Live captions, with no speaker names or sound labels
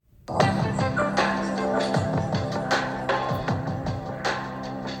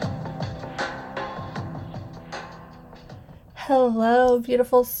Hello,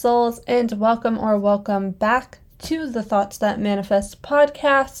 beautiful souls, and welcome back to the Thoughts That Manifest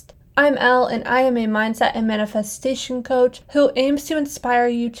podcast. I'm Elle, and I am a mindset and manifestation coach who aims to inspire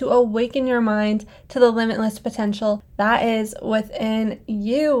you to awaken your mind to the limitless potential that is within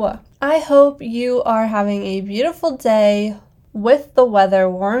you. I hope you are having a beautiful day. With the weather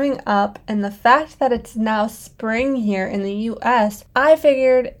warming up and the fact that it's now spring here in the US, I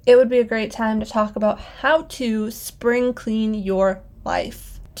figured it would be a great time to talk about how to spring clean your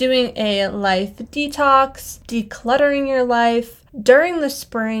life. Doing a life detox, decluttering your life. During the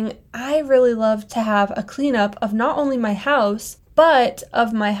spring, I really love to have a cleanup of not only my house, but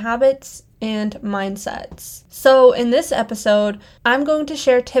of my habits and mindsets. So in this episode, I'm going to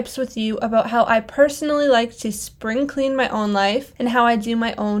share tips with you about how I personally like to spring clean my own life and how I do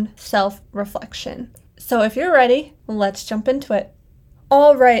my own self-reflection. So if you're ready, let's jump into it.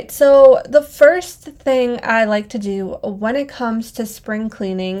 Alright, so the first thing I like to do when it comes to spring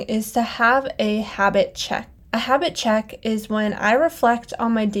cleaning is to have a habit check. A habit check is when I reflect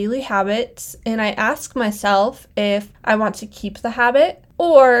on my daily habits and I ask myself if I want to keep the habit,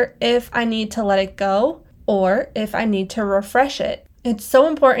 or if I need to let it go, or if I need to refresh it. It's so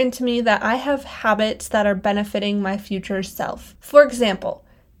important to me that I have habits that are benefiting my future self. For example,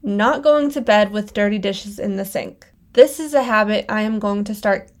 not going to bed with dirty dishes in the sink. This is a habit I am going to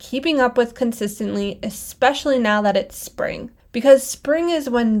start keeping up with consistently, especially now that it's spring. Because spring is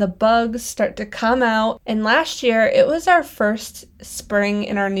when the bugs start to come out, and last year it was our first spring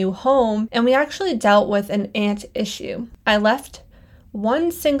in our new home, and we actually dealt with an ant issue. I left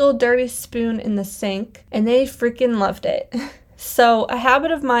one single dirty spoon in the sink, and they freaking loved it. So a habit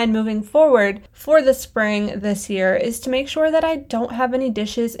of mine moving forward for the spring this year is to make sure that I don't have any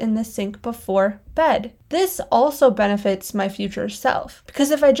dishes in the sink before bed. This also benefits my future self, because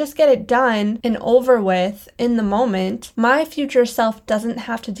if I just get it done and over with in the moment, my future self doesn't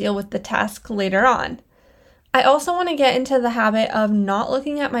have to deal with the task later on. I also want to get into the habit of not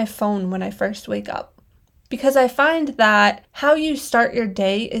looking at my phone when I first wake up, because I find that how you start your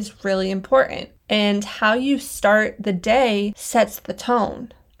day is really important, and how you start the day sets the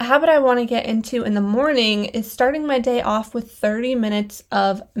tone. A habit I want to get into in the morning is starting my day off with 30 minutes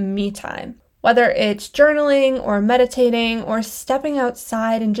of me time. Whether it's journaling or meditating or stepping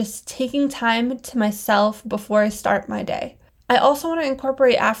outside and just taking time to myself before I start my day. I also want to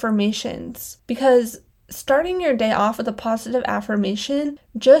incorporate affirmations, because starting your day off with a positive affirmation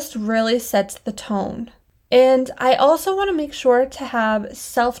just really sets the tone. And I also want to make sure to have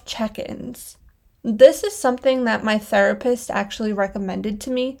self-check-ins. This is something that my therapist actually recommended to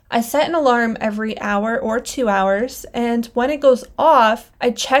me. I set an alarm every hour or 2 hours, and when it goes off,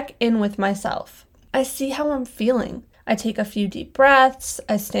 I check in with myself. I see how I'm feeling. I take a few deep breaths,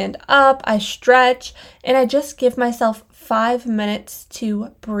 I stand up, I stretch, and I just give myself 5 minutes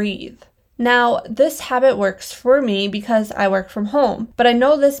to breathe. Now, this habit works for me because I work from home, but I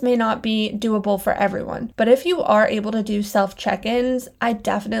know this may not be doable for everyone. But if you are able to do self-check-ins, I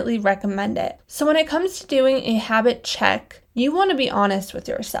definitely recommend it. So when it comes to doing a habit check, you want to be honest with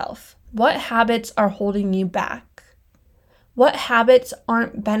yourself. What habits are holding you back? What habits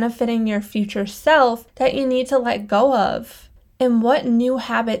aren't benefiting your future self that you need to let go of? And what new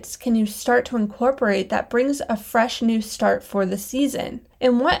habits can you start to incorporate that brings a fresh new start for the season?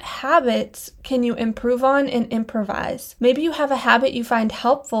 And what habits can you improve on and improvise? Maybe you have a habit you find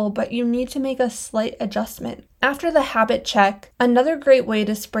helpful, but you need to make a slight adjustment. After the habit check, another great way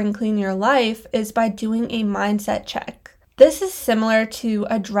to spring clean your life is by doing a mindset check. This is similar to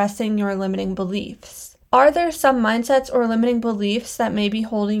addressing your limiting beliefs. Are there some mindsets or limiting beliefs that may be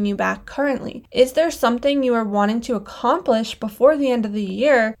holding you back currently? Is there something you are wanting to accomplish before the end of the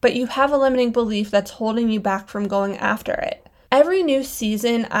year, but you have a limiting belief that's holding you back from going after it? Every new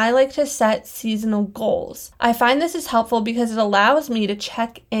season, I like to set seasonal goals. I find this is helpful because it allows me to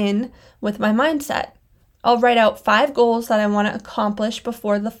check in with my mindset. I'll write out 5 goals that I want to accomplish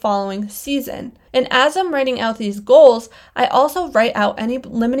before the following season. And as I'm writing out these goals, I also write out any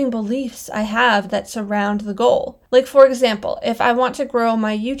limiting beliefs I have that surround the goal. Like, for example, if I want to grow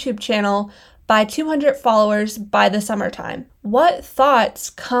my YouTube channel by 200 followers by the summertime, what thoughts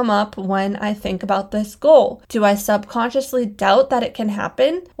come up when I think about this goal? Do I subconsciously doubt that it can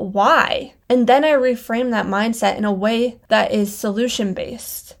happen? Why? And then I reframe that mindset in a way that is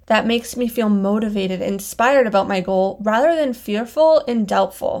solution-based, that makes me feel motivated, inspired about my goal, rather than fearful and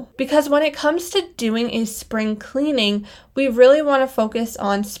doubtful. Because when it comes to doing a spring cleaning, we really want to focus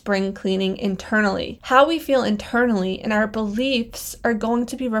on spring cleaning internally. How we feel internally and our beliefs are going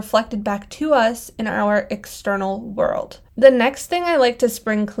to be reflected back to us in our external world. The next thing I like to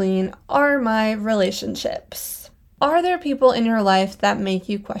spring clean are my relationships. Are there people in your life that make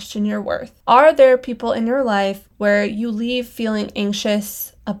you question your worth? Are there people in your life where you leave feeling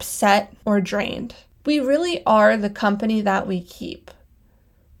anxious, upset, or drained? We really are the company that we keep.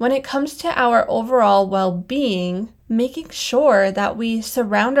 When it comes to our overall well-being, making sure that we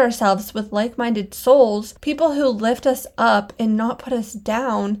surround ourselves with like-minded souls, people who lift us up and not put us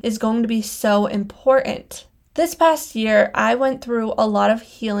down, is going to be so important. This past year, I went through a lot of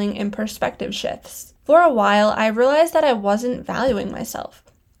healing and perspective shifts. For a while, I realized that I wasn't valuing myself.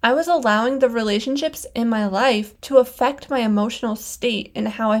 I was allowing the relationships in my life to affect my emotional state and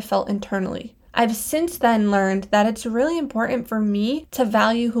how I felt internally. I've since then learned that it's really important for me to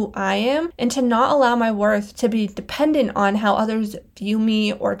value who I am and to not allow my worth to be dependent on how others view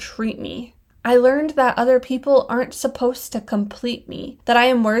me or treat me. I learned that other people aren't supposed to complete me, that I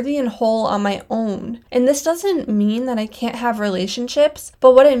am worthy and whole on my own. And this doesn't mean that I can't have relationships,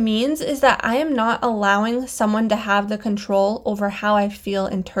 but what it means is that I am not allowing someone to have the control over how I feel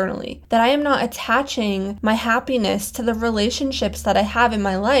internally, that I am not attaching my happiness to the relationships that I have in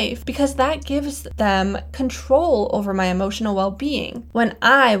my life, because that gives them control over my emotional well-being, when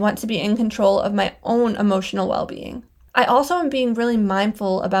I want to be in control of my own emotional well-being. I also am being really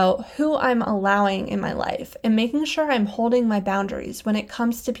mindful about who I'm allowing in my life and making sure I'm holding my boundaries when it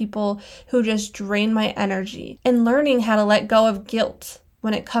comes to people who just drain my energy, and learning how to let go of guilt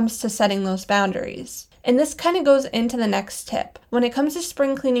when it comes to setting those boundaries. And this kind of goes into the next tip. When it comes to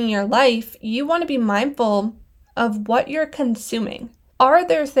spring cleaning your life, you want to be mindful of what you're consuming. Are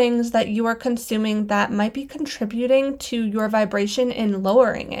there things that you are consuming that might be contributing to your vibration and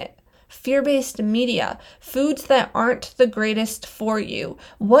lowering it? Fear-based media, foods that aren't the greatest for you.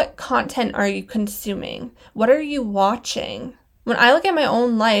 What content are you consuming? What are you watching? When I look at my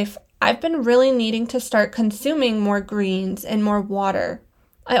own life, I've been really needing to start consuming more greens and more water.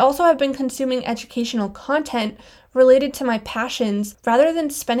 I also have been consuming educational content related to my passions rather than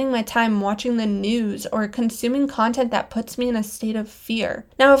spending my time watching the news or consuming content that puts me in a state of fear.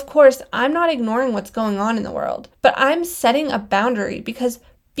 Now, of course, I'm not ignoring what's going on in the world, but I'm setting a boundary because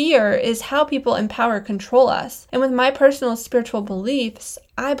fear is how people in power control us. And with my personal spiritual beliefs,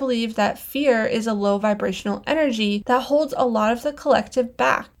 I believe that fear is a low vibrational energy that holds a lot of the collective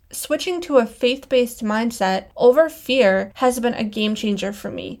back. Switching to a faith-based mindset over fear has been a game changer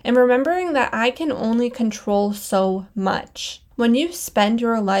for me, and remembering that I can only control so much. When you spend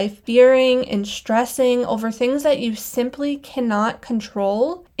your life fearing and stressing over things that you simply cannot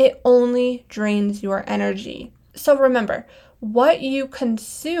control, it only drains your energy. So remember, what you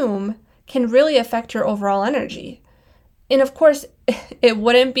consume can really affect your overall energy. And of course, it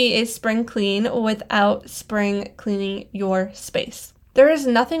wouldn't be a spring clean without spring cleaning your space. There is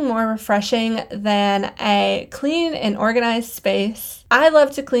nothing more refreshing than a clean and organized space. I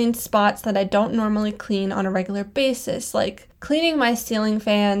love to clean spots that I don't normally clean on a regular basis, like cleaning my ceiling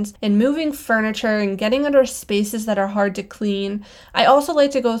fans and moving furniture and getting under spaces that are hard to clean. I also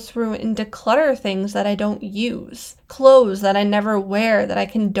like to go through and declutter things that I don't use, clothes that I never wear that I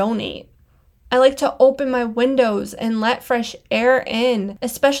can donate. I like to open my windows and let fresh air in,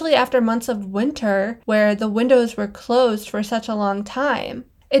 especially after months of winter where the windows were closed for such a long time.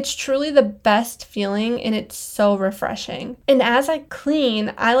 It's truly the best feeling and it's so refreshing. And as I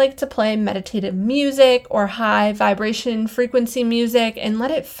clean, I like to play meditative music or high vibration frequency music and let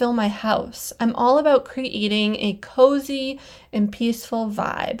it fill my house. I'm all about creating a cozy and peaceful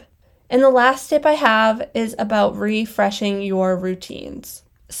vibe. And the last tip I have is about refreshing your routines.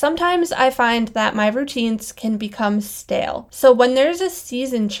 Sometimes I find that my routines can become stale. So when there's a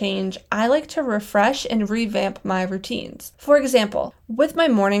season change, I like to refresh and revamp my routines. For example, with my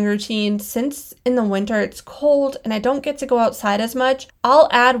morning routine, since in the winter it's cold and I don't get to go outside as much, I'll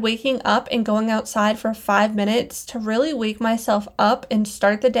add waking up and going outside for 5 minutes to really wake myself up and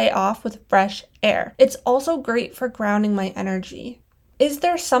start the day off with fresh air. It's also great for grounding my energy. Is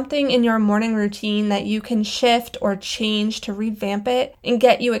there something in your morning routine that you can shift or change to revamp it and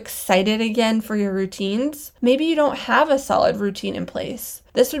get you excited again for your routines? Maybe you don't have a solid routine in place.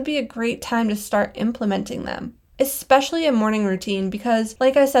 This would be a great time to start implementing them, especially a morning routine because,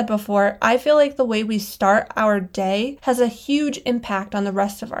 like I said before, I feel like the way we start our day has a huge impact on the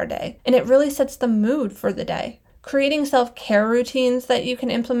rest of our day, and it really sets the mood for the day. Creating self-care routines that you can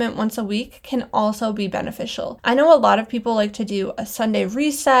implement once a week can also be beneficial. I know a lot of people like to do a Sunday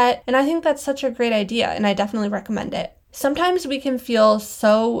reset, and I think that's such a great idea, and I definitely recommend it. Sometimes we can feel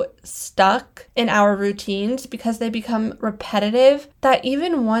so stuck in our routines because they become repetitive that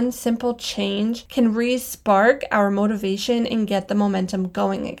even one simple change can re-spark our motivation and get the momentum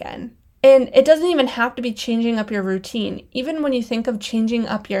going again. And it doesn't even have to be changing up your routine. Even when you think of changing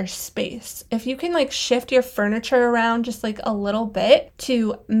up your space, if you can like shift your furniture around just like a little bit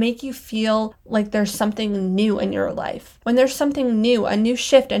to make you feel like there's something new in your life. When there's something new, a new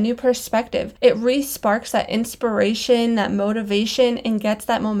shift, a new perspective, it re-sparks that inspiration, that motivation, and gets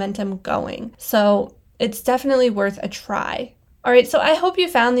that momentum going. So it's definitely worth a try. All right, so I hope you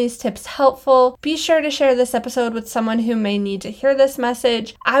found these tips helpful. Be sure to share this episode with someone who may need to hear this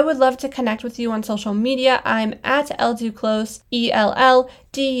message. I would love to connect with you on social media. I'm at ElDuclos, ELLDUCLOS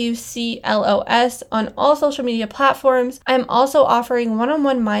on all social media platforms. I'm also offering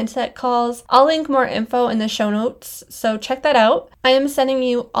one-on-one mindset calls. I'll link more info in the show notes, so check that out. I am sending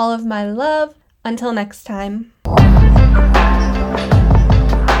you all of my love. Until next time.